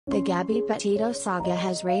The Gabby Petito saga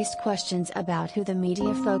has raised questions about who the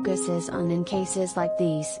media focuses on in cases like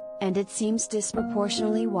these, and it seems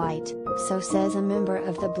disproportionately white, so says a member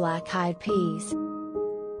of the Black Eyed Peas.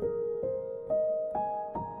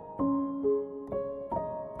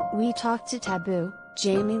 We talked to Taboo,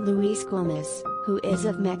 Jaime Luis Gomez, who is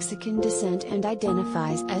of Mexican descent and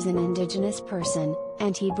identifies as an indigenous person,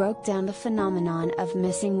 and he broke down the phenomenon of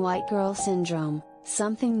missing white girl syndrome,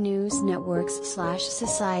 something news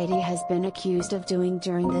networks/society has been accused of doing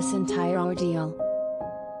during this entire ordeal.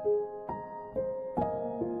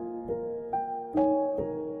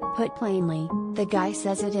 Put plainly, the guy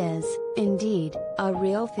says it is, indeed, a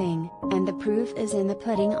real thing, and the proof is in the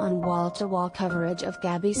pudding on wall-to-wall coverage of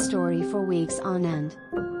Gabby's story for weeks on end.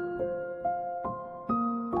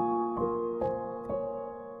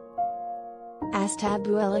 As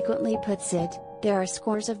Taboo eloquently puts it, there are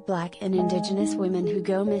scores of Black and Indigenous women who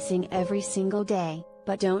go missing every single day,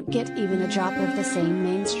 but don't get even a drop of the same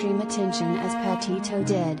mainstream attention as Petito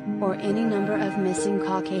did, or any number of missing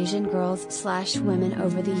Caucasian girls/women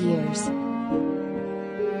over the years.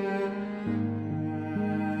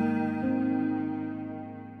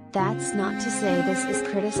 That's not to say this is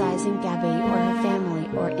criticizing Gabby or her family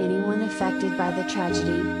or anyone affected by the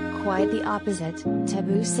tragedy, quite the opposite.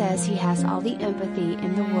 Taboo says he has all the empathy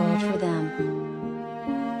in the world for them.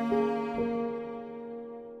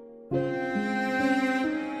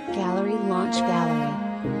 Gallery launch gallery.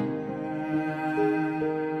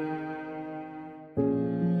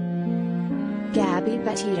 Gabby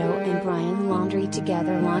Petito and Brian Laundrie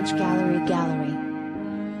together launch gallery.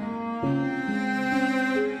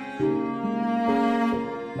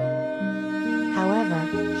 However,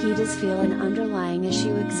 he does feel an underlying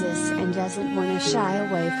issue exists and doesn't want to shy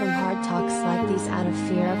away from hard talks like these out of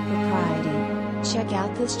fear of propriety. Check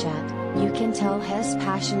out this chat. You can tell he's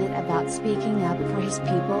passionate about speaking up for his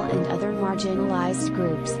people and other marginalized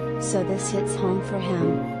groups, so this hits home for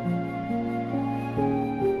him.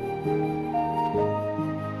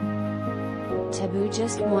 Taboo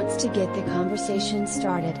just wants to get the conversation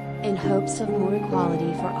started, in hopes of more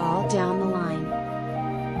equality for all down the line.